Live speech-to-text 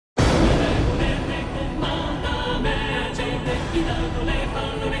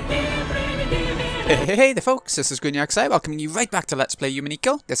Hey there folks, this is Rokkenjima welcoming you right back to Let's Play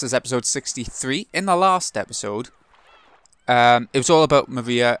Umineko. This is episode 63. In the last episode, it was all about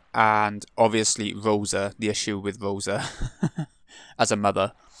Maria and obviously Rosa, the issue with Rosa as a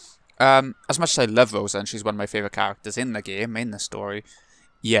mother. As much as I love Rosa and she's one of my favourite characters in the game, in the story,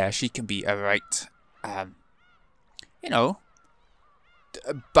 yeah, she can be a right, you know,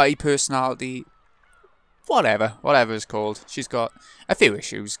 bi-personality, whatever it's called. She's got a few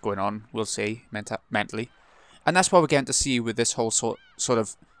issues going on, we'll see, mentally. And that's what we're getting to see with this whole sort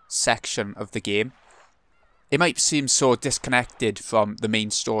of section of the game. It might seem so disconnected from the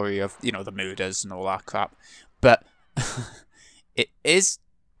main story of, you know, the murders and all that crap. But it is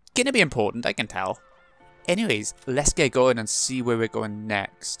going to be important, I can tell. Anyways, let's get going and see where we're going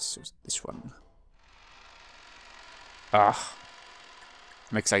next. So this one. Ah,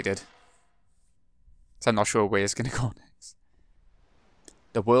 I'm excited. So I'm not sure where it's going to go next.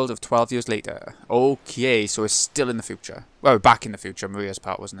 The world of 12 years later. Okay, so it's still in the future. Well, back in the future. Maria's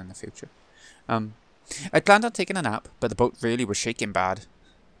part wasn't in the future. I planned on taking a nap, but the boat really was shaking bad.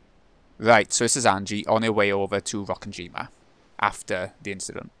 Right, so this is Ange on her way over to Rokkenjima after the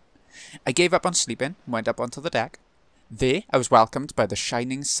incident. I gave up on sleeping and went up onto the deck. There, I was welcomed by the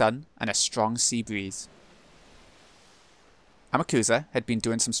shining sun and a strong sea breeze. Amakusa had been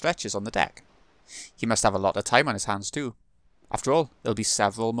doing some stretches on the deck. He must have a lot of time on his hands too. After all, it'll be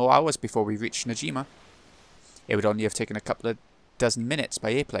several more hours before we reach Najima. It would only have taken a couple of dozen minutes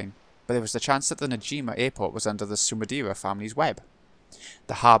by airplane, but there was the chance that the Najima airport was under the Sumadira family's web.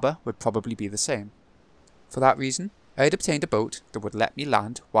 The harbour would probably be the same. For that reason, I had obtained a boat that would let me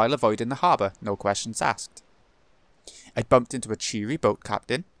land while avoiding the harbour, no questions asked. I'd bumped into a cheery boat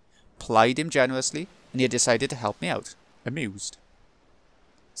captain, plied him generously, and he had decided to help me out, amused.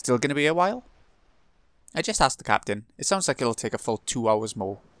 Still gonna be a while? I just asked the captain. It sounds like it'll take a full 2 hours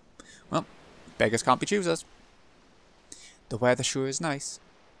more. Well, beggars can't be choosers. The weather sure is nice.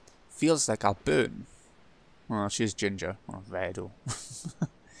 Feels like I'll burn. Well, she's ginger. Or red or...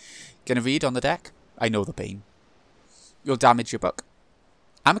 Gonna read on the deck? I know the pain. You'll damage your book.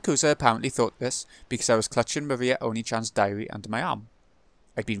 Amakusa apparently thought this because I was clutching Maria Oni-chan's diary under my arm.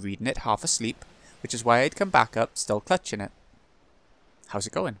 I'd been reading it half asleep, which is why I'd come back up still clutching it. How's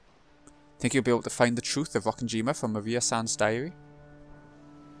it going? Think you'll be able to find the truth of Rokkenjima from Maria-san's diary?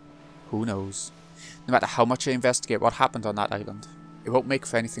 Who knows? No matter how much I investigate what happened on that island, it won't make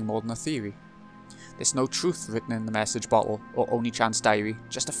for anything more than a theory. There's no truth written in the message bottle or Oni-chan's diary,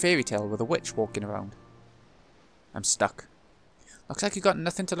 just a fairy tale with a witch walking around. I'm stuck. Looks like you've got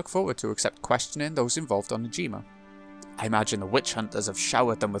nothing to look forward to except questioning those involved on Najima. I imagine the witch hunters have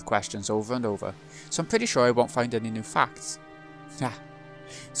showered them with questions over and over, so I'm pretty sure I won't find any new facts.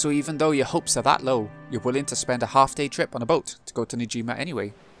 So even though your hopes are that low, you're willing to spend a half-day trip on a boat to go to Najima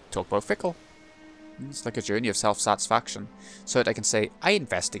anyway. Talk about fickle. It's like a journey of self-satisfaction, so that I can say, I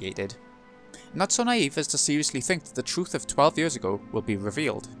investigated. I'm not so naive as to seriously think that the truth of 12 years ago will be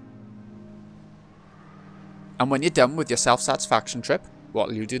revealed. And when you're done with your self-satisfaction trip, what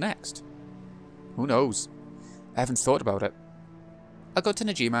will you do next? Who knows? I haven't thought about it. I'll go to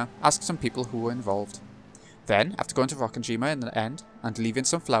Najima, ask some people who were involved. Then, after going to Rokkenjima in the end, and leaving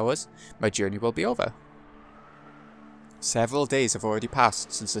some flowers, my journey will be over. Several days have already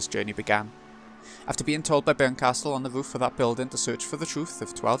passed since this journey began. After being told by Berncastle on the roof of that building to search for the truth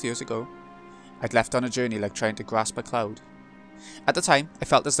of 12 years ago, I'd left on a journey like trying to grasp a cloud. At the time, I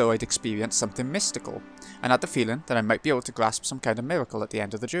felt as though I'd experienced something mystical, and had the feeling that I might be able to grasp some kind of miracle at the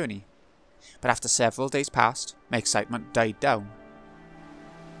end of the journey. But after several days passed, my excitement died down.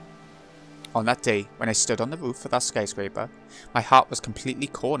 On that day, when I stood on the roof of that skyscraper, my heart was completely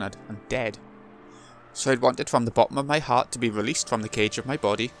cornered and dead. So I'd wanted from the bottom of my heart to be released from the cage of my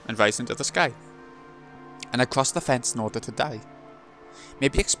body and rise into the sky. And I crossed the fence in order to die.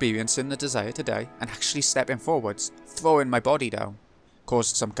 Maybe experiencing the desire to die and actually stepping forwards, throwing my body down,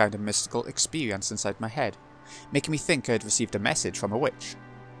 caused some kind of mystical experience inside my head, making me think I had received a message from a witch.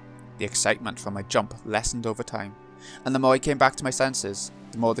 The excitement from my jump lessened over time, and the more I came back to my senses,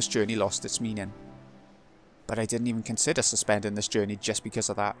 the more this journey lost its meaning. But I didn't even consider suspending this journey just because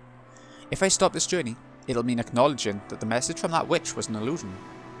of that. If I stop this journey, it'll mean acknowledging that the message from that witch was an illusion.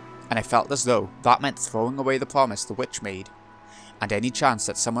 And I felt as though that meant throwing away the promise the witch made, and any chance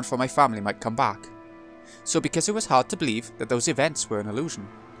that someone from my family might come back. So because it was hard to believe that those events were an illusion,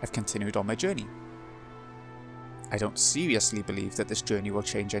 I've continued on my journey. I don't seriously believe that this journey will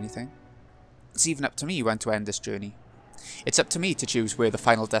change anything. It's even up to me when to end this journey. It's up to me to choose where the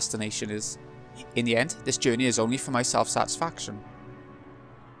final destination is. In the end, this journey is only for my self-satisfaction.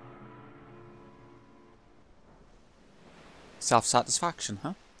 Self-satisfaction,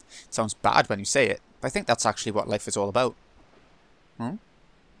 huh? It sounds bad when you say it, but I think that's actually what life is all about. Hmm?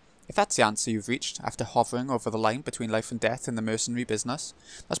 If that's the answer you've reached after hovering over the line between life and death in the mercenary business,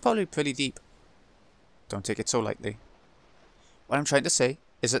 that's probably pretty deep. Don't take it so lightly. What I'm trying to say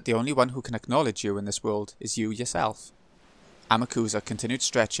is that the only one who can acknowledge you in this world is you yourself. Amakusa continued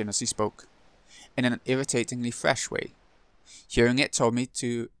stretching as he spoke, in an irritatingly fresh way. Hearing it told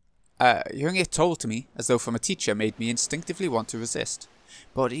to me as though from a teacher made me instinctively want to resist,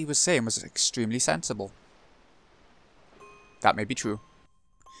 but what he was saying was extremely sensible. That may be true.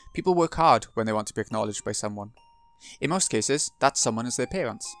 People work hard when they want to be acknowledged by someone. In most cases, that someone is their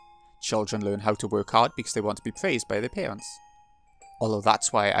parents. Children learn how to work hard because they want to be praised by their parents. Although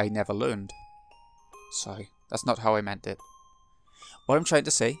that's why I never learned. Sorry, that's not how I meant it. What I'm trying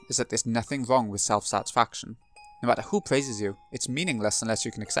to say is that there's nothing wrong with self-satisfaction. No matter who praises you, it's meaningless unless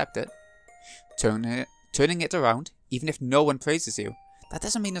you can accept it. Turning it around, even if no one praises you, that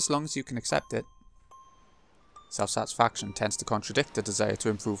doesn't mean as long as you can accept it. Self-satisfaction tends to contradict the desire to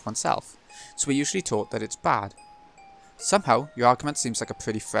improve oneself, so we're usually taught that it's bad. Somehow, your argument seems like a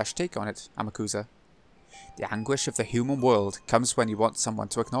pretty fresh take on it, Amakusa. The anguish of the human world comes when you want someone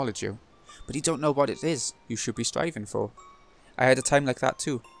to acknowledge you, but you don't know what it is you should be striving for. I had a time like that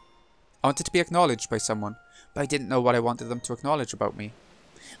too. I wanted to be acknowledged by someone, but I didn't know what I wanted them to acknowledge about me.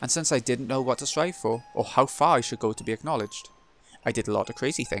 And since I didn't know what to strive for, or how far I should go to be acknowledged, I did a lot of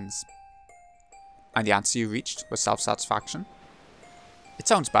crazy things. And the answer you reached was self-satisfaction? It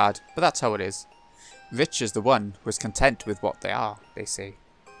sounds bad, but that's how it is. Rich is the one who is content with what they are, they say.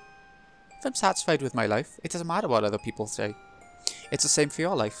 If I'm satisfied with my life, it doesn't matter what other people say. It's the same for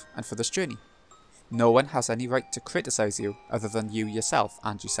your life, and for this journey. No one has any right to criticize you other than you yourself,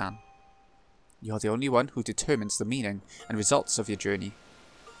 Ange-san. You're the only one who determines the meaning and results of your journey.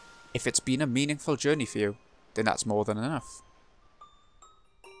 If it's been a meaningful journey for you, then that's more than enough.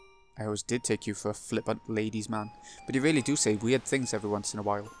 I always did take you for a flippant ladies' man, but you really do say weird things every once in a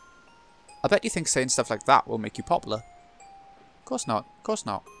while. I bet you think saying stuff like that will make you popular. Of course not, of course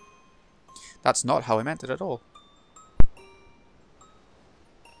not. That's not how I meant it at all.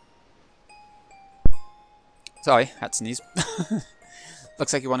 Sorry, had to sneeze.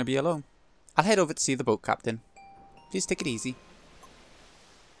 Looks like you want to be alone. I'll head over to see the boat captain. Please take it easy.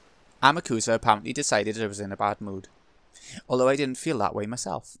 Amakusa apparently decided I was in a bad mood, although I didn't feel that way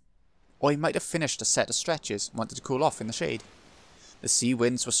myself. Or he might have finished a set of stretches and wanted to cool off in the shade. The sea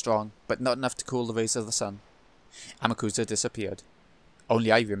winds were strong, but not enough to cool the rays of the sun. Amakusa disappeared.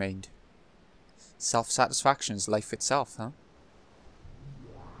 Only I remained. Self-satisfaction is life itself, huh?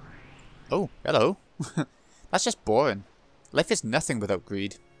 Oh, hello. That's just boring. Life is nothing without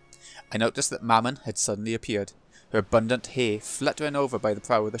greed. I noticed that Mammon had suddenly appeared, her abundant hair fluttering over by the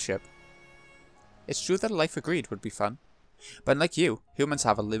prow of the ship. It's true that a life of greed would be fun, but unlike you, humans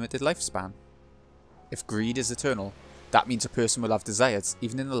have a limited lifespan. If greed is eternal, that means a person will have desires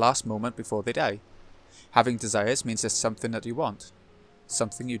even in the last moment before they die. Having desires means there's something that you want,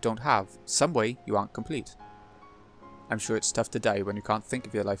 something you don't have, some way you aren't complete. I'm sure it's tough to die when you can't think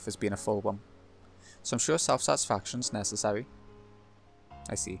of your life as being a full one, so I'm sure self-satisfaction's necessary.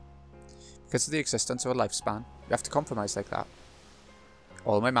 I see. Because of the existence of a lifespan, you have to compromise like that.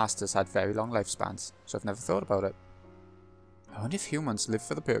 All my masters had very long lifespans, so I've never thought about it. I wonder if humans live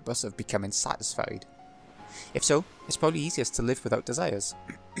for the purpose of becoming satisfied. If so, it's probably easiest to live without desires.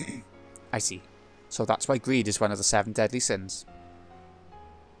 I see. So that's why greed is one of the 7 deadly sins.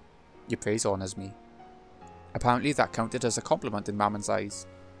 Your praise honours me. Apparently that counted as a compliment in Mammon's eyes.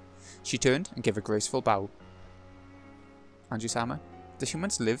 She turned and gave a graceful bow. Anju-sama, do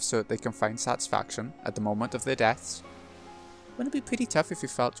humans live so that they can find satisfaction at the moment of their deaths? Wouldn't it be pretty tough if you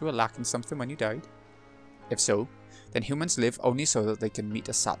felt you were lacking something when you died? If so, then humans live only so that they can meet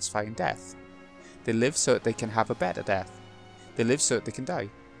a satisfying death. They live so that they can have a better death. They live so that they can die.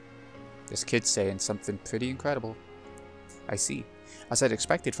 This kid's saying something pretty incredible. I see, as I'd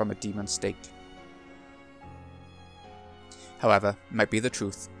expected from a demon state. However, it might be the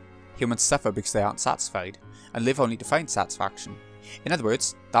truth. Humans suffer because they aren't satisfied, and live only to find satisfaction. In other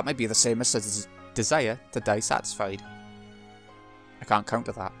words, that might be the same as a desire to die satisfied. I can't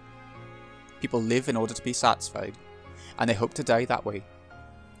counter that. People live in order to be satisfied, and they hope to die that way.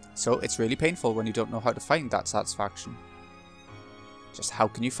 So it's really painful when you don't know how to find that satisfaction. Just how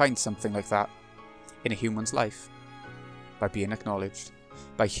can you find something like that in a human's life? By being acknowledged,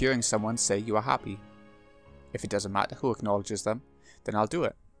 by hearing someone say you are happy. If it doesn't matter who acknowledges them, then I'll do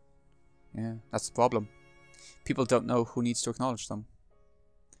it. Yeah, that's the problem. People don't know who needs to acknowledge them.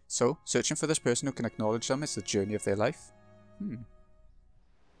 So, searching for this person who can acknowledge them is the journey of their life? It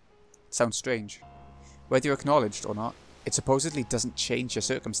sounds strange. Whether you're acknowledged or not, It supposedly doesn't change your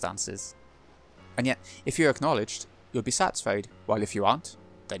circumstances. And yet, if you're acknowledged, you'll be satisfied, while if you aren't,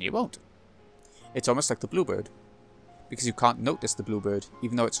 then you won't. It's almost like the bluebird. Because you can't notice the bluebird,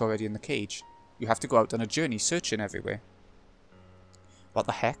 even though it's already in the cage. You have to go out on a journey searching everywhere. What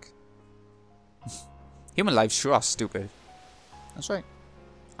the heck? Human lives sure are stupid. That's right.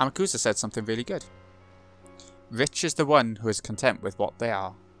 Amakusa said something really good. Rich is the one who is content with what they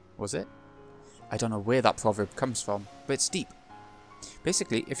are. Was it? I don't know where that proverb comes from, but it's deep.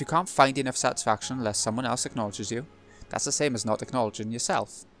 Basically, if you can't find enough satisfaction unless someone else acknowledges you, that's the same as not acknowledging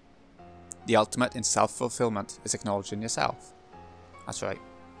yourself. The ultimate in self-fulfillment is acknowledging yourself. That's right.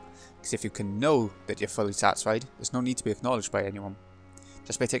 Because if you can know that you're fully satisfied, there's no need to be acknowledged by anyone.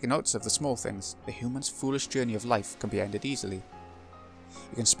 Just by taking notice of the small things, the human's foolish journey of life can be ended easily.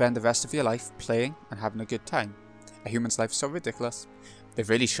 You can spend the rest of your life playing and having a good time. A human's life is so ridiculous. They've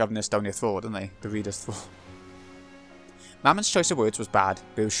really shoved this down your throat, haven't they? The reader's throat. Mammon's choice of words was bad,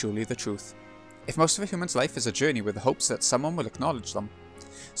 but it was surely the truth. If most of a human's life is a journey with the hopes that someone will acknowledge them,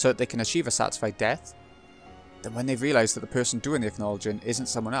 so that they can achieve a satisfied death, then when they realise that the person doing the acknowledging isn't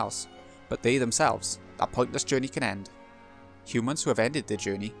someone else, but they themselves, that pointless journey can end. Humans who have ended their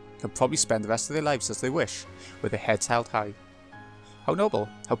journey can probably spend the rest of their lives as they wish, with their heads held high. How noble,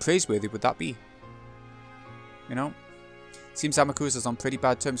 how praiseworthy would that be? You know, seems Amakusa's on pretty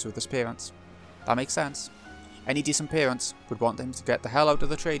bad terms with his parents. That makes sense. Any decent parents would want him to get the hell out of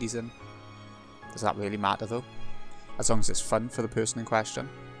the trade he's in. Does that really matter though? As long as it's fun for the person in question?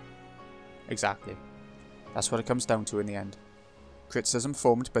 Exactly. That's what it comes down to in the end. Criticism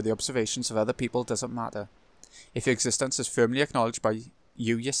formed by the observations of other people doesn't matter. If your existence is firmly acknowledged by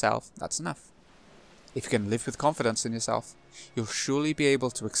you yourself, that's enough. If you can live with confidence in yourself, you'll surely be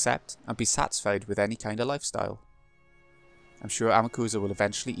able to accept and be satisfied with any kind of lifestyle. I'm sure Amakusa will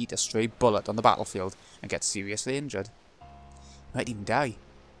eventually eat a stray bullet on the battlefield and get seriously injured. He might even die.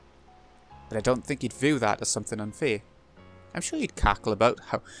 But I don't think he'd view that as something unfair. I'm sure he'd cackle about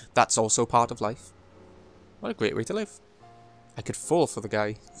how that's also part of life. What a great way to live. I could fall for the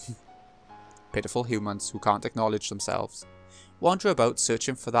guy. Pitiful humans who can't acknowledge themselves. Wander about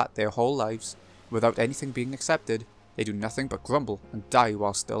searching for that their whole lives. Without anything being accepted, they do nothing but grumble and die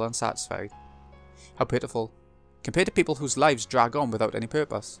while still unsatisfied. How pitiful. Compared to people whose lives drag on without any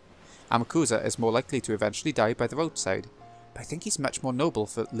purpose. Amakusa is more likely to eventually die by the roadside, but I think he's much more noble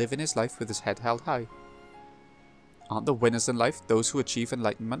for living his life with his head held high. Aren't the winners in life those who achieve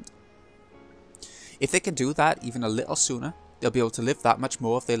enlightenment? If they can do that even a little sooner, they'll be able to live that much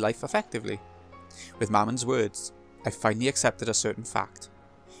more of their life effectively. With Mammon's words, I finally accepted a certain fact.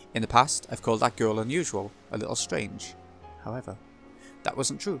 In the past, I've called that girl unusual, a little strange. However, that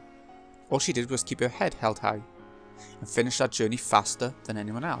wasn't true. All she did was keep her head held high, and finish that journey faster than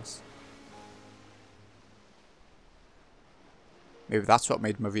anyone else. Maybe that's what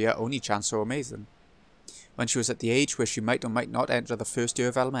made Maria Oni-chan so amazing. When she was at the age where she might or might not enter the first year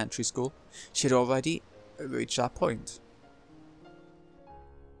of elementary school, she had already reached that point.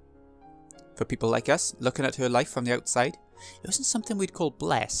 For people like us, looking at her life from the outside, it wasn't something we'd call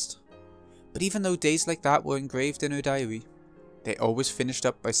blessed. But even though days like that were engraved in her diary, they always finished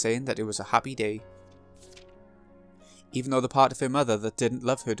up by saying that it was a happy day. Even though the part of her mother that didn't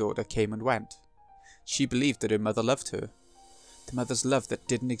love her daughter came and went, she believed that her mother loved her. The mother's love that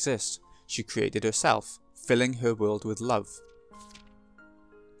didn't exist, she created herself, filling her world with love.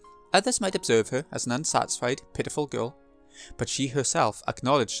 Others might observe her as an unsatisfied, pitiful girl, but she herself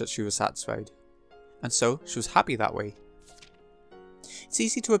acknowledged that she was satisfied, and so she was happy that way. It's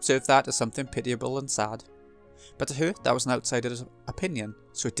easy to observe that as something pitiable and sad, but to her that was an outsider's opinion,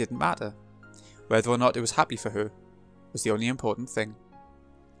 so it didn't matter. Whether or not it was happy for her was the only important thing.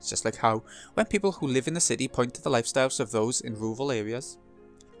 It's just like how, when people who live in the city point to the lifestyles of those in rural areas,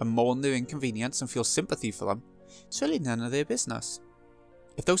 and mourn their inconvenience and feel sympathy for them, it's really none of their business.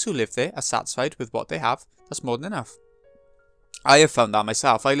 If those who live there are satisfied with what they have, that's more than enough. I have found that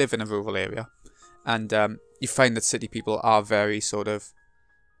myself. I live in a rural area, and you find that city people are very sort of,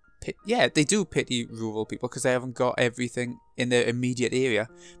 they do pity rural people because they haven't got everything in their immediate area.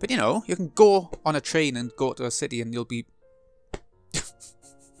 But you know, you can go on a train and go to a city and you'll be...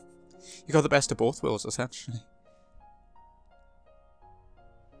 you got the best of both worlds, essentially.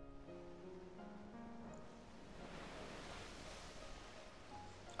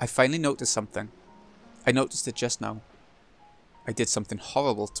 I finally noticed something. I noticed it just now. I did something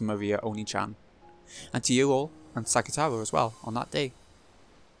horrible to Maria Oni-chan. And to you all, and Sakataro as well, on that day.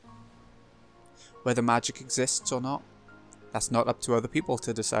 Whether magic exists or not, that's not up to other people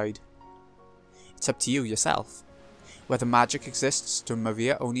to decide. It's up to you yourself. Whether magic exists to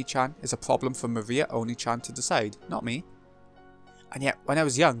Maria Oni-chan is a problem for Maria Oni-chan to decide, not me. And yet, when I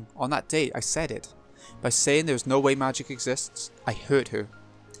was young, on that day, I said it. By saying there is no way magic exists, I hurt her.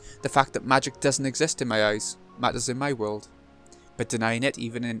 The fact that magic doesn't exist in my eyes matters in my world. But denying it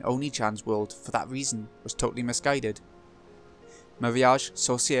even in Oni-chan's world for that reason was totally misguided. Mariage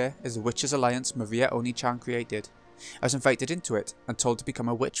Sorcier is the Witches' Alliance Maria Oni-chan created. I was invited into it and told to become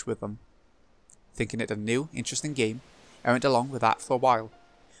a witch with them. Thinking it a new, interesting game, I went along with that for a while.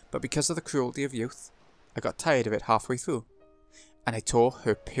 But because of the cruelty of youth, I got tired of it halfway through. And I tore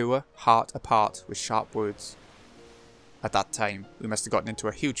her pure heart apart with sharp words. At that time, we must have gotten into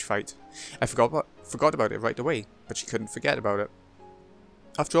a huge fight. I forgot about it right away, but she couldn't forget about it.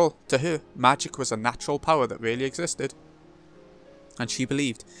 After all, to her, magic was a natural power that really existed. And she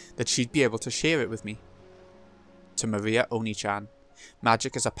believed that she'd be able to share it with me. To Maria Oni-chan,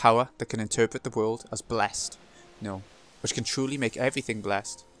 magic is a power that can interpret the world as blessed. No, which can truly make everything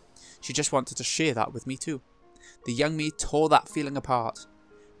blessed. She just wanted to share that with me too. The young me tore that feeling apart.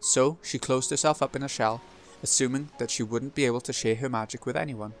 So she closed herself up in a shell, assuming that she wouldn't be able to share her magic with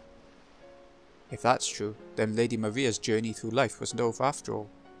anyone. If that's true, then Lady Maria's journey through life wasn't over after all.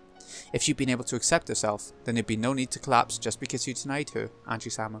 If she'd been able to accept herself, then there'd be no need to collapse just because you denied her,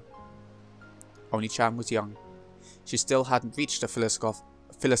 Ange-sama. Oni-chan was young. She still hadn't reached a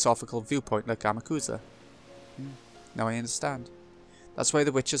philosophical viewpoint like Amakusa. Now I understand. That's why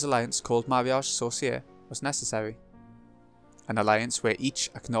the Witches' Alliance called Mariage Sorcier was necessary. An alliance where each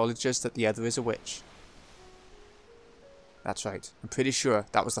acknowledges that the other is a witch. That's right, I'm pretty sure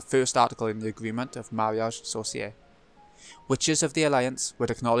that was the first article in the agreement of Mariage Sorcier. Witches of the alliance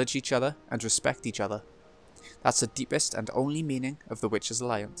would acknowledge each other and respect each other. That's the deepest and only meaning of the Witches'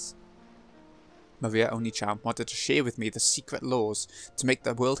 Alliance. Maria Oni-chan wanted to share with me the secret laws to make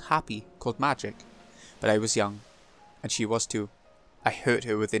the world happy called magic, but I was young, and she was too. I hurt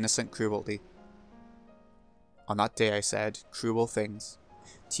her with innocent cruelty. On that day I said cruel things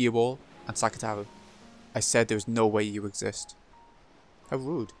to you all and Sakataru. I said there was no way you exist. How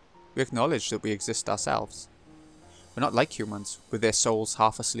rude. We acknowledge that we exist ourselves. We're not like humans, with their souls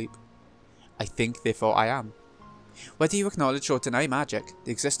half asleep. I think, therefore I am. Whether you acknowledge or deny magic,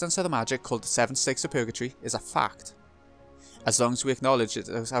 the existence of the magic called the Seven Stakes of Purgatory is a fact. As long as we acknowledge it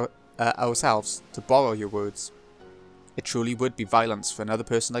ourselves, to borrow your words. It truly would be violence for another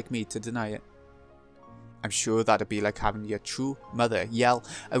person like me to deny it. I'm sure that'd be like having your true mother yell,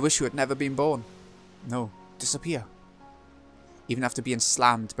 "I wish you had never been born." No, disappear. Even after being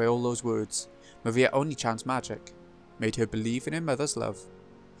slammed by all those words, Maria Oni-chan's magic made her believe in her mother's love.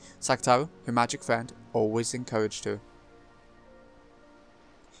 Sakataru, her magic friend, always encouraged her.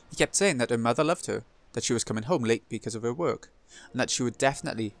 He kept saying that her mother loved her, that she was coming home late because of her work, and that she would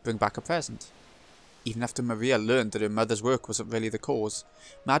definitely bring back a present. Even after Maria learned that her mother's work wasn't really the cause,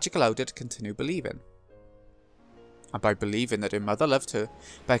 magic allowed her to continue believing. And by believing that her mother loved her,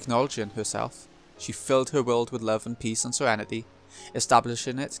 by acknowledging herself, she filled her world with love and peace and serenity,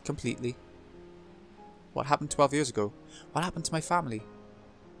 establishing it completely. What happened 12 years ago? What happened to my family?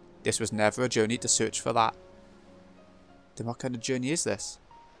 This was never a journey to search for that. Then what kind of journey is this?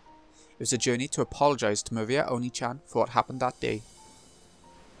 It was a journey to apologise to Maria Oni-chan for what happened that day.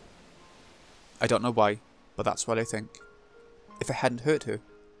 I don't know why, but that's what I think. If I hadn't hurt her,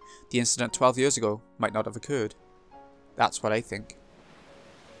 the incident 12 years ago might not have occurred. That's what I think.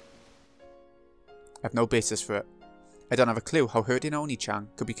 I have no basis for it. I don't have a clue how hurting Oni-chan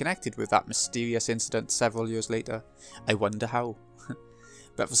could be connected with that mysterious incident several years later. I wonder how.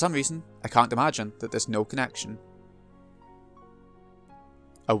 But for some reason, I can't imagine that there's no connection.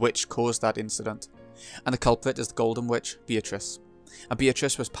 A witch caused that incident, and the culprit is the Golden Witch, Beatrice. And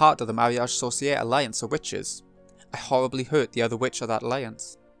Beatrice was part of the Mariage Sorcier alliance of witches. I horribly hurt the other witch of that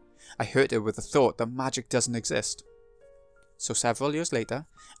alliance. I hurt her with the thought that magic doesn't exist. So several years later,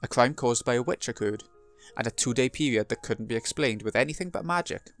 a crime caused by a witch occurred, and a 2-day period that couldn't be explained with anything but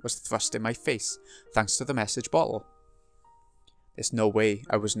magic was thrust in my face, thanks to the message bottle. There's no way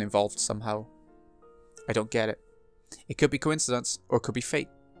I wasn't involved somehow. I don't get it. It could be coincidence, or it could be fate.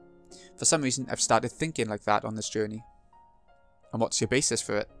 For some reason, I've started thinking like that on this journey. And what's your basis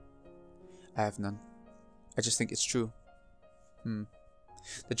for it? I have none. I just think it's true.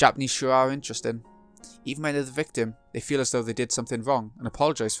 The Japanese sure are interesting. Even when they're the victim, they feel as though they did something wrong and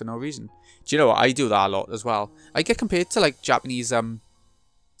apologise for no reason. Do you know what? I do that a lot as well. I get compared to like Japanese, a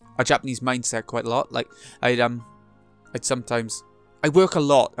Japanese mindset quite a lot. Like I'd sometimes, I work a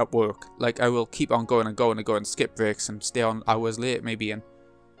lot at work. Like I will keep on going and going and going, skip breaks and stay on hours late maybe. And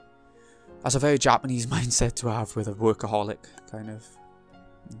that's a very Japanese mindset to have with a workaholic kind of,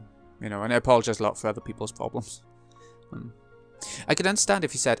 you know. And I apologise a lot for other people's problems. I could understand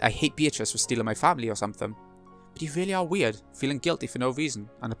if he said, I hate Beatrice for stealing my family or something. But you really are weird, feeling guilty for no reason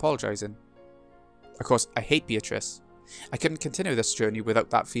and apologising. Of course, I hate Beatrice. I couldn't continue this journey without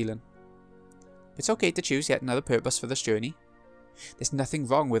that feeling. It's okay to choose yet another purpose for this journey. There's nothing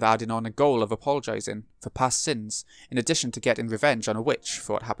wrong with adding on a goal of apologising for past sins, in addition to getting revenge on a witch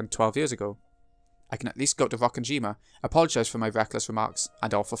for what happened 12 years ago. I can at least go to Rokkenjima, apologise for my reckless remarks,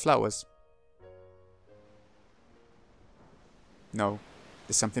 and offer flowers. No,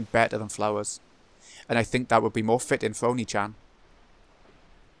 there's something better than flowers, and I think that would be more fitting for Oni-chan.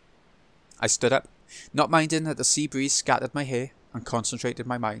 I stood up, not minding that the sea breeze scattered my hair, and concentrated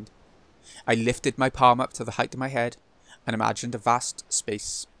my mind. I lifted my palm up to the height of my head, and imagined a vast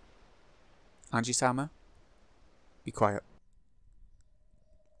space. Ange-sama, be quiet.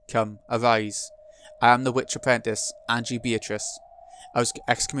 Come, arise. I am the witch apprentice, Ange Beatrice. I was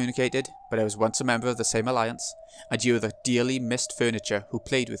excommunicated, but I was once a member of the same alliance, and you are the dearly missed furniture who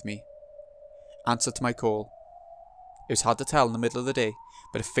played with me. Answer to my call. It was hard to tell in the middle of the day,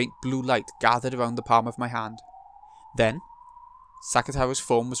 but a faint blue light gathered around the palm of my hand. Then, Sakataro's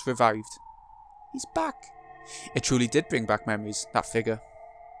form was revived. He's back. It truly did bring back memories, that figure.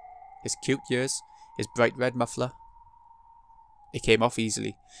 His cute ears, his bright red muffler. It came off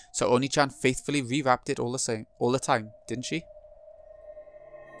easily, so Oni-chan faithfully rewrapped it all the time, didn't she?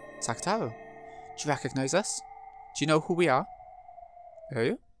 Sakataro, do you recognise us? Do you know who we are? Are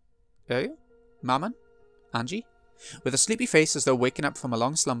you? Maman? Angie? With a sleepy face as though waking up from a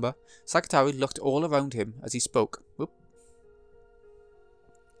long slumber, Sakataro looked all around him as he spoke. Whoop.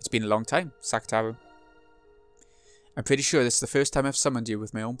 It's been a long time, Sakataro. I'm pretty sure this is the first time I've summoned you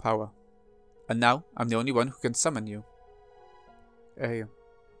with my own power. And now, I'm the only one who can summon you.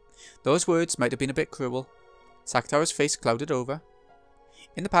 Those words might have been a bit cruel. Sakataro's face clouded over.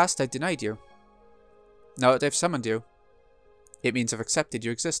 In the past, I denied you. Now that I've summoned you, it means I've accepted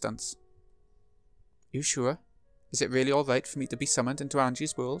your existence. You sure? Is it really alright for me to be summoned into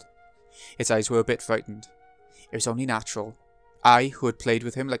Ange's world? His eyes were a bit frightened. It was only natural. I, who had played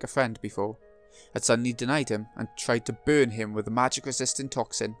with him like a friend before, had suddenly denied him and tried to burn him with a magic-resistant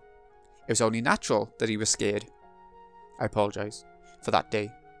toxin. It was only natural that he was scared. I apologise for that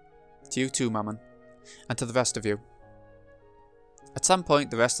day. To you too, Mammon, and to the rest of you. At some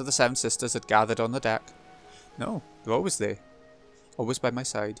point, the rest of the 7 sisters had gathered on the deck. No, they're always there. Always by my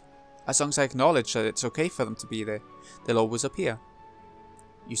side. As long as I acknowledge that it's okay for them to be there, they'll always appear.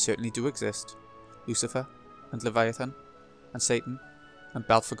 You certainly do exist. Lucifer, and Leviathan, and Satan, and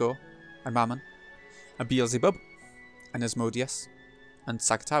Belphegor, and Mammon, and Beelzebub, and Asmodeus, and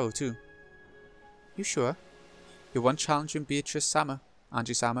Sakataro too. You sure? You're one challenging Beatrice-sama,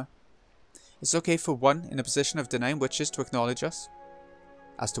 Angie-sama. It's okay for one in a position of denying witches to acknowledge us.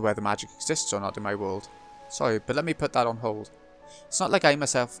 As to whether magic exists or not in my world. Sorry, but let me put that on hold. It's not like I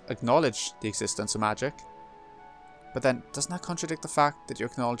myself acknowledge the existence of magic. But then, doesn't that contradict the fact that you're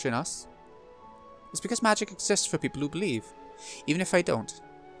acknowledging us? It's because magic exists for people who believe, even if I don't.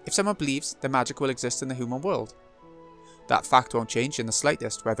 If someone believes, then magic will exist in the human world. That fact won't change in the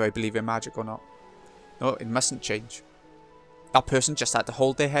slightest whether I believe in magic or not. No, it mustn't change. That person just had to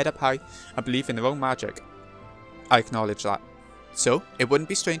hold their head up high and believe in their own magic. I acknowledge that. So, it wouldn't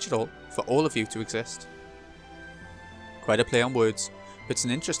be strange at all for all of you to exist. Quite a play on words, but it's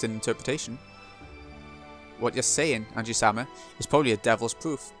an interesting interpretation. What you're saying, Angie-sama, is probably a devil's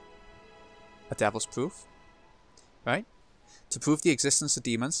proof. A devil's proof? Right? To prove the existence of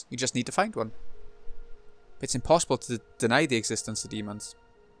demons, you just need to find one. It's impossible to deny the existence of demons.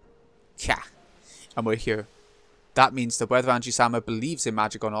 Kah! And we're here. That means that whether Angie-sama believes in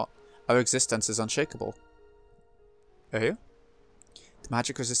magic or not, our existence is unshakable. The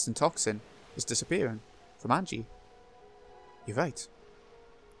magic-resistant toxin is disappearing from Angie. You're right.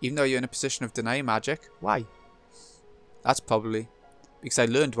 Even though you're in a position of denying magic, why? That's probably because I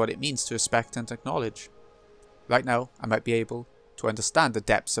learned what it means to respect and acknowledge. Right now, I might be able to understand the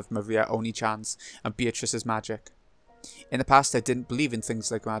depths of Maria Oni-chan's and Beatrice's magic. In the past, I didn't believe in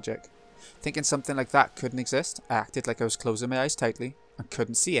things like magic. Thinking something like that couldn't exist, I acted like I was closing my eyes tightly and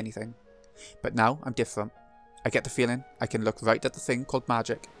couldn't see anything. But now, I'm different. I get the feeling I can look right at the thing called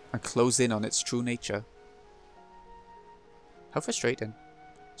magic and close in on its true nature. How frustrating.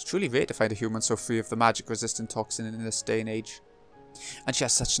 It's truly rare to find a human so free of the magic-resistant toxin in this day and age. And she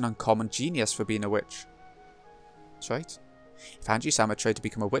has such an uncommon genius for being a witch. That's right. If Angie-sama tried to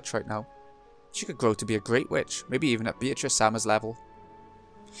become a witch right now, she could grow to be a great witch, maybe even at Beatrice-sama's level.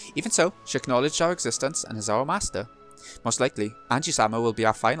 Even so, she acknowledged our existence and is our master. Most likely, Angie-sama will be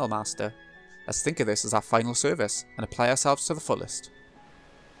our final master. Let's think of this as our final service and apply ourselves to the fullest.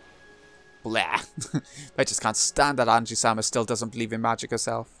 Blah. I just can't stand that Ange-sama still doesn't believe in magic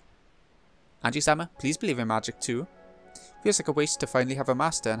herself. Ange-sama, please believe in magic too. Feels like a waste to finally have a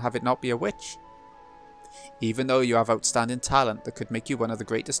master and have it not be a witch. Even though you have outstanding talent that could make you one of the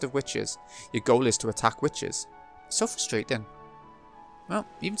greatest of witches, your goal is to attack witches. So frustrating. Well,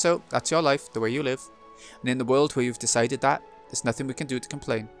 even so, that's your life, the way you live. And in the world where you've decided that, there's nothing we can do to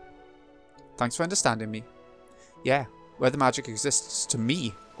complain. Thanks for understanding me. Yeah, whether magic exists to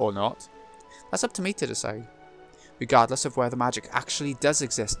me or not, that's up to me to decide. Regardless of whether magic actually does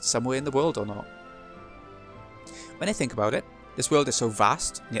exist somewhere in the world or not. When I think about it, this world is so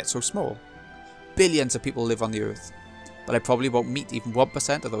vast and yet so small. Billions of people live on the earth, but I probably won't meet even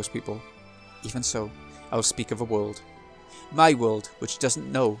 1% of those people. Even so, I will speak of a world. My world, which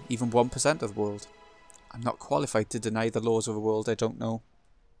doesn't know even 1% of the world. I'm not qualified to deny the laws of a world I don't know.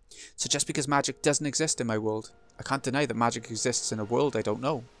 So just because magic doesn't exist in my world, I can't deny that magic exists in a world I don't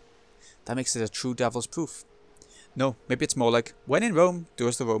know. That makes it a true devil's proof. No, maybe it's more like, when in Rome, do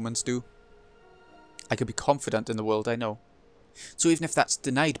as the Romans do. I could be confident in the world I know. So even if that's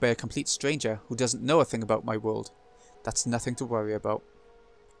denied by a complete stranger who doesn't know a thing about my world, that's nothing to worry about.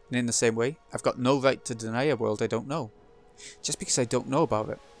 And in the same way, I've got no right to deny a world I don't know, just because I don't know about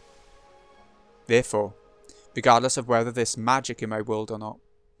it. Therefore, regardless of whether there's magic in my world or not,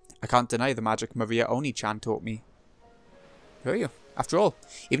 I can't deny the magic Maria Oni-chan taught me. Who are you? After all,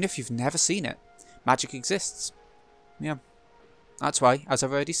 even if you've never seen it, magic exists. Yeah. That's why, as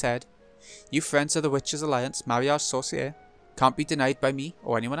I've already said, you friends of the Witches' Alliance, Mariage Sorcière, can't be denied by me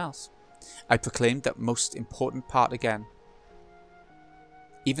or anyone else. I proclaimed that most important part again.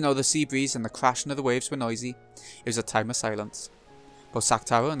 Even though the sea breeze and the crashing of the waves were noisy, it was a time of silence. Both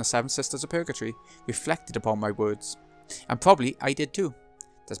Sakataro and the Seven Sisters of Purgatory reflected upon my words. And probably I did too.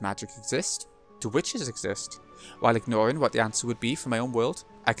 Does magic exist? Do witches exist? While ignoring what the answer would be for my own world,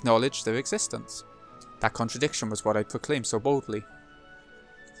 I acknowledged their existence. That contradiction was what I proclaimed so boldly.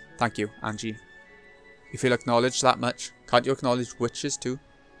 Thank you, Angie. If you'll acknowledge that much, can't you acknowledge witches too?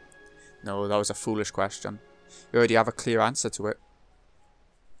 No, that was a foolish question. You already have a clear answer to it.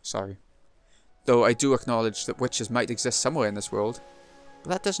 Sorry. Though I do acknowledge that witches might exist somewhere in this world, but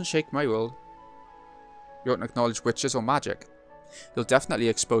that doesn't shake my world. You don't acknowledge witches or magic. You'll definitely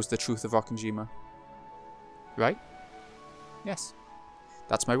expose the truth of Rokkenjima. Right? Yes.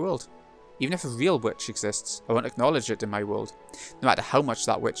 That's my world. Even if a real witch exists, I won't acknowledge it in my world, no matter how much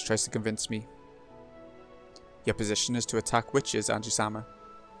that witch tries to convince me. Your position is to attack witches, Ange-sama.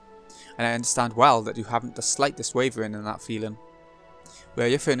 And I understand well that you haven't the slightest wavering in that feeling. Wear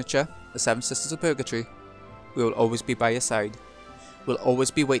your furniture, the Seven Sisters of Purgatory. We will always be by your side. We'll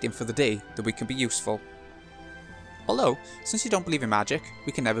always be waiting for the day that we can be useful. Although, since you don't believe in magic,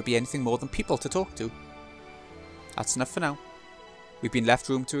 we can never be anything more than people to talk to. That's enough for now. We've been left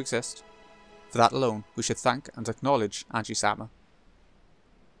room to exist. For that alone, we should thank and acknowledge Ange-sama.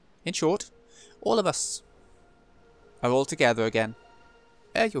 In short, all of us are all together again.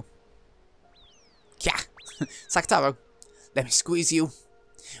 There you. Yeah! Sakataro, let me squeeze you.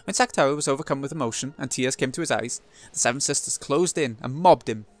 When Sakataro was overcome with emotion and tears came to his eyes, the Seven Sisters closed in and mobbed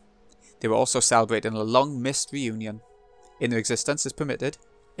him. They were also celebrating a long-missed reunion. In their existence is permitted,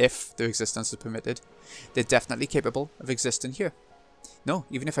 if their existence is permitted, they're definitely capable of existing here. No,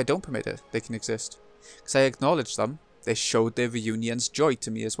 even if I don't permit it, they can exist. Because I acknowledge them, they showed their reunion's joy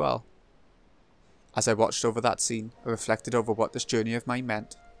to me as well. As I watched over that scene, I reflected over what this journey of mine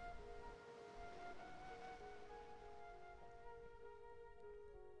meant.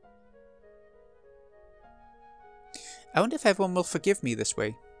 I wonder if everyone will forgive me this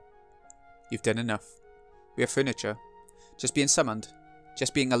way. You've done enough. We are furniture. Just being summoned,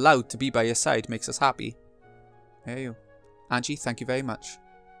 just being allowed to be by your side makes us happy. There you. Angie, thank you very much.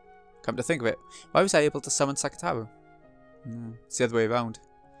 Come to think of it, why was I able to summon Sakataro? It's the other way around.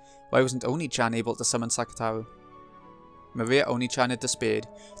 Why wasn't Oni-chan able to summon Sakataro? Maria Oni-chan had despaired,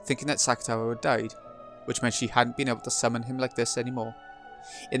 thinking that Sakataro had died, which meant she hadn't been able to summon him like this anymore.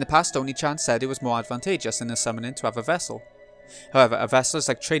 In the past, Oni-chan said it was more advantageous in a summoning to have a vessel. However, a vessel is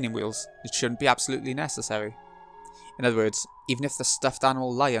like training wheels, it shouldn't be absolutely necessary. In other words, even if the stuffed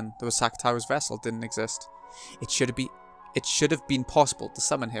animal lion that was Sakataro's vessel didn't exist, it should have been possible to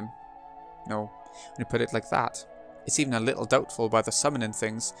summon him. No, when you put it like that, it's even a little doubtful whether summoning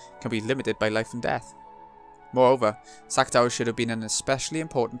things can be limited by life and death. Moreover, Sakataro should have been an especially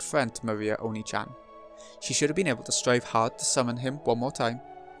important friend to Maria Oni-chan. She should have been able to strive hard to summon him one more time.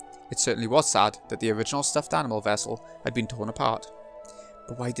 It certainly was sad that the original stuffed animal vessel had been torn apart.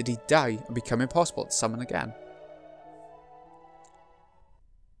 But why did he die and become impossible to summon again?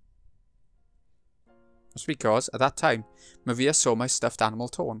 It's because, at that time, Maria saw my stuffed animal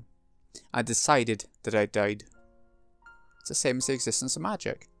torn. I decided that I died. It's the same as the existence of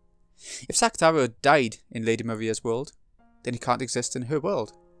magic. If Sakataro had died in Lady Maria's world, then he can't exist in her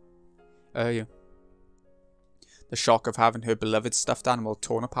world. The shock of having her beloved stuffed animal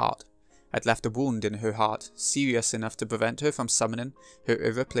torn apart had left a wound in her heart serious enough to prevent her from summoning her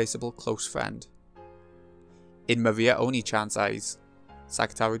irreplaceable close friend. In Maria Oni-chan's eyes,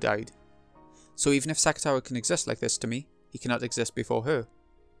 Sakataro died. So even if Sakataro can exist like this to me, he cannot exist before her.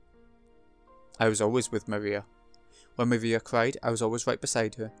 I was always with Maria. When Maria cried, I was always right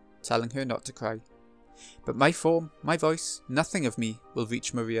beside her, telling her not to cry. But my form, my voice, nothing of me will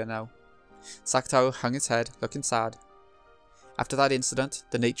reach Maria now. Sakataro hung its head, looking sad. After that incident,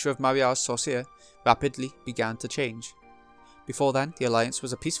 the nature of Maria's sorcier rapidly began to change. Before then, the alliance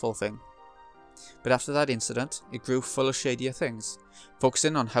was a peaceful thing. But after that incident, it grew full of shadier things,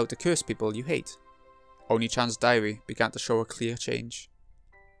 focusing on how to curse people you hate. Oni-chan's diary began to show a clear change.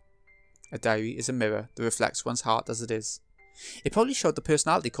 A diary is a mirror that reflects one's heart as it is. It probably showed the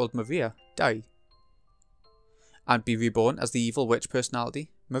personality called Maria die, and be reborn as the evil witch personality,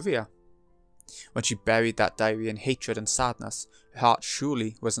 Maria. When she buried that diary in hatred and sadness, her heart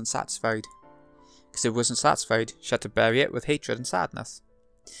surely wasn't satisfied. Because it wasn't satisfied, she had to bury it with hatred and sadness.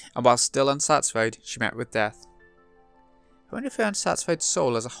 And while still unsatisfied, she met with death. I wonder if her unsatisfied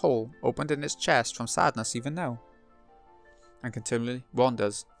soul as a whole opened in its chest from sadness even now, and continually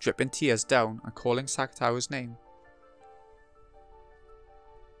wanders, dripping tears down and calling Sakataro's name.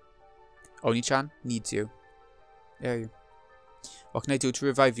 Oni-chan needs you. What can I do to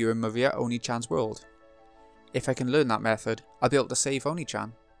revive you in Maria Oni-chan's world? If I can learn that method, I'll be able to save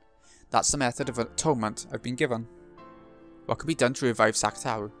Oni-chan. That's the method of atonement I've been given. What can be done to revive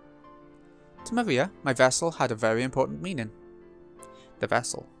Sakataro? To Maria, my vessel had a very important meaning. The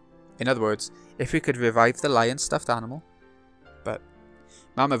vessel. In other words, if we could revive the lion stuffed animal. But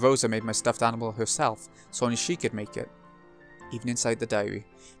Mama Rosa made my stuffed animal herself, so only she could make it. Even inside the diary,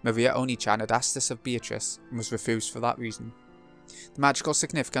 Maria Oni-chan had asked this of Beatrice and was refused for that reason. The magical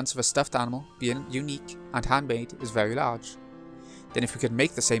significance of a stuffed animal being unique and handmade is very large. Then if we could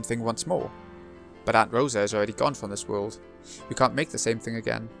make the same thing once more. But Aunt Rosa is already gone from this world. We can't make the same thing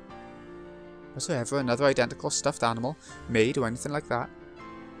again. Was there ever another identical stuffed animal made or anything like that?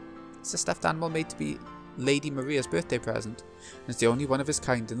 It's a stuffed animal made to be Lady Maria's birthday present, and it's the only one of its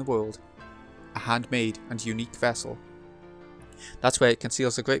kind in the world. A handmade and unique vessel. That's where it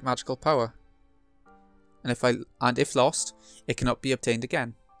conceals a great magical power. And if lost, it cannot be obtained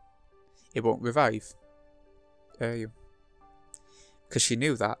again. It won't revive. Because she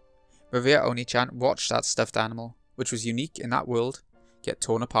knew that. Maria Oni-chan watched that stuffed animal, which was unique in that world, get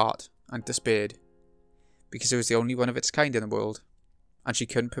torn apart, and despaired. Because it was the only one of its kind in the world, and she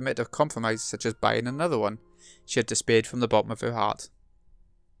couldn't permit a compromise such as buying another one. She had despaired from the bottom of her heart.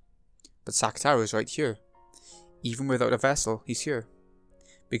 But Sakataro is right here. Even without a vessel, he's here.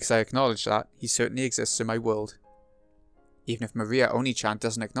 Because I acknowledge that, he certainly exists in my world. Even if Maria Oni-chan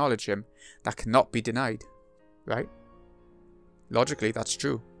doesn't acknowledge him, that cannot be denied. Right? Logically, that's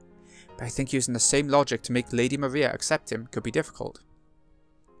true. But I think using the same logic to make Lady Maria accept him could be difficult.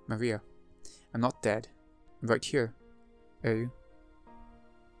 Maria, I'm not dead. I'm right here. Are you?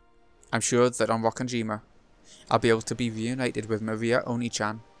 I'm sure that on Rokkenjima, I'll be able to be reunited with Maria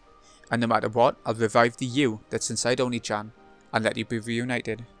Oni-chan. And no matter what, I'll revive the you that's inside Oni-chan and let you be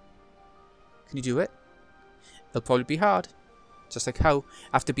reunited. Can you do it? It'll probably be hard. Just like how,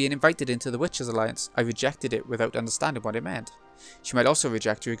 after being invited into the Witches' Alliance, I rejected it without understanding what it meant. She might also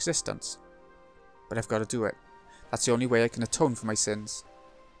reject your existence. But I've got to do it. That's the only way I can atone for my sins.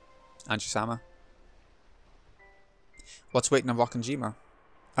 Ange-sama. What's waiting on Rokkenjima?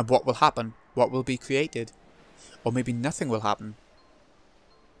 And what will happen? What will be created? Or maybe nothing will happen.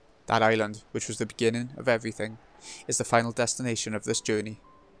 That island, which was the beginning of everything, is the final destination of this journey.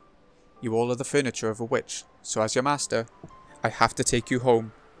 You all are the furniture of a witch, so as your master, I have to take you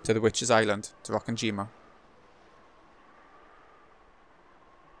home to the Witch's Island, to Rokkenjima.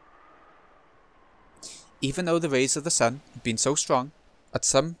 Even though the rays of the sun had been so strong, at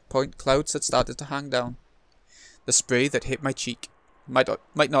some point clouds had started to hang down. The spray that hit my cheek might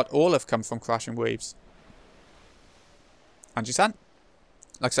not all have come from crashing waves. Anji-san,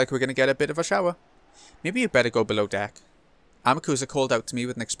 looks like we're going to get a bit of a shower. Maybe you'd better go below deck. Amakusa called out to me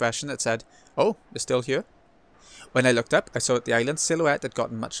with an expression that said, "Oh, you're still here?" When I looked up, I saw that the island's silhouette had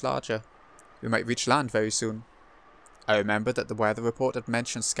gotten much larger. We might reach land very soon. I remembered that the weather report had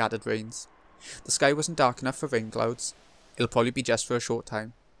mentioned scattered rains. The sky wasn't dark enough for rain clouds. It'll probably be just for a short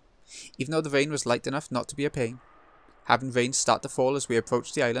time. Even though the rain was light enough not to be a pain, having rain start to fall as we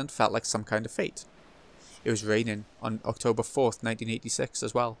approached the island felt like some kind of fate. It was raining on October 4th, 1986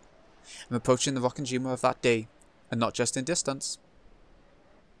 as well. I'm approaching the Rokkenjima of that day, and not just in distance.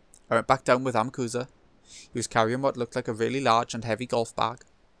 I went back down with Amakusa. He was carrying what looked like a really large and heavy golf bag.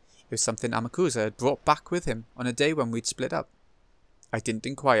 It was something Amakusa had brought back with him on a day when we'd split up. I didn't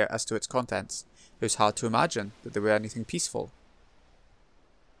inquire as to its contents. It was hard to imagine that there were anything peaceful.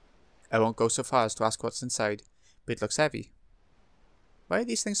 I won't go so far as to ask what's inside, but it looks heavy. Why are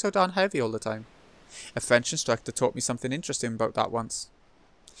these things so darn heavy all the time? A French instructor taught me something interesting about that once.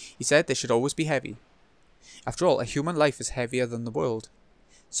 He said they should always be heavy. After all, a human life is heavier than the world,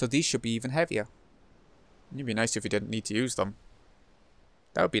 so these should be even heavier. It'd be nice if you didn't need to use them.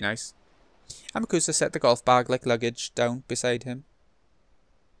 That would be nice. Amakusa set the golf bag like luggage down beside him.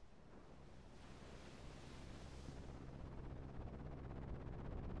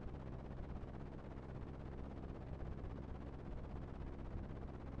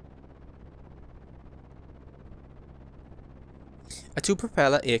 A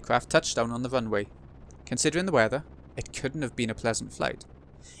two-propeller aircraft touched down on the runway. Considering the weather, it couldn't have been a pleasant flight.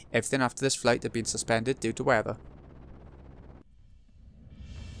 Everything after this flight had been suspended due to weather.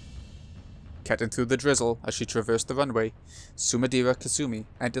 Cutting through the drizzle as she traversed the runway, Sumadira Kasumi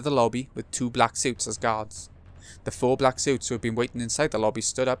entered the lobby with 2 black suits as guards. The 4 black suits who had been waiting inside the lobby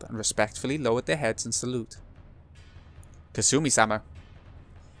stood up and respectfully lowered their heads in salute. Kasumi-sama.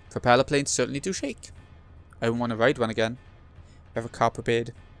 Propeller planes certainly do shake. I wouldn't want to ride one again. We have a car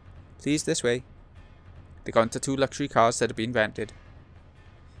prepared. Please, this way. They got into 2 luxury cars that had been rented.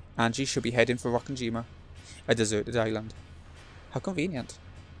 Ange should be heading for Rokkenjima, a deserted island. How convenient.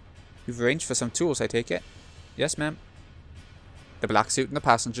 You've arranged for some tools, I take it? Yes, ma'am. The black suit in the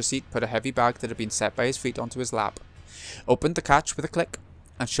passenger seat put a heavy bag that had been set by his feet onto his lap, opened the catch with a click,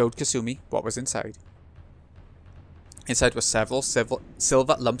 and showed Kasumi what was inside. Inside were several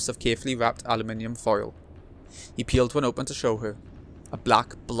silver lumps of carefully wrapped aluminium foil. He peeled one open to show her. A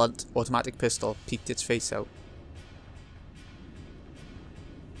black, blunt, automatic pistol peeked its face out.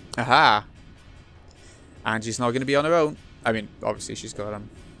 Aha! Angie's not going to be on her own. I mean, obviously she's got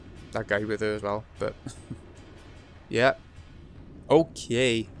that guy with her as well, but... yeah.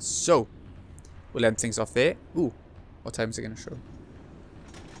 Okay, so... we'll end things off there. Ooh, what time is it going to show?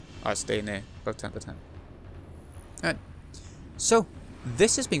 Oh, it's staying there. About 10 to 10. Alright. So,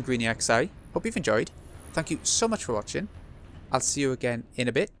 this has been Greeny XI. Hope you've enjoyed. Thank you so much for watching. I'll see you again in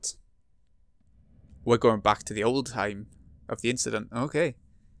a bit. We're going back to the old time of the incident. Okay.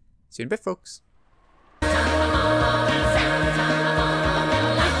 See you in a bit, folks.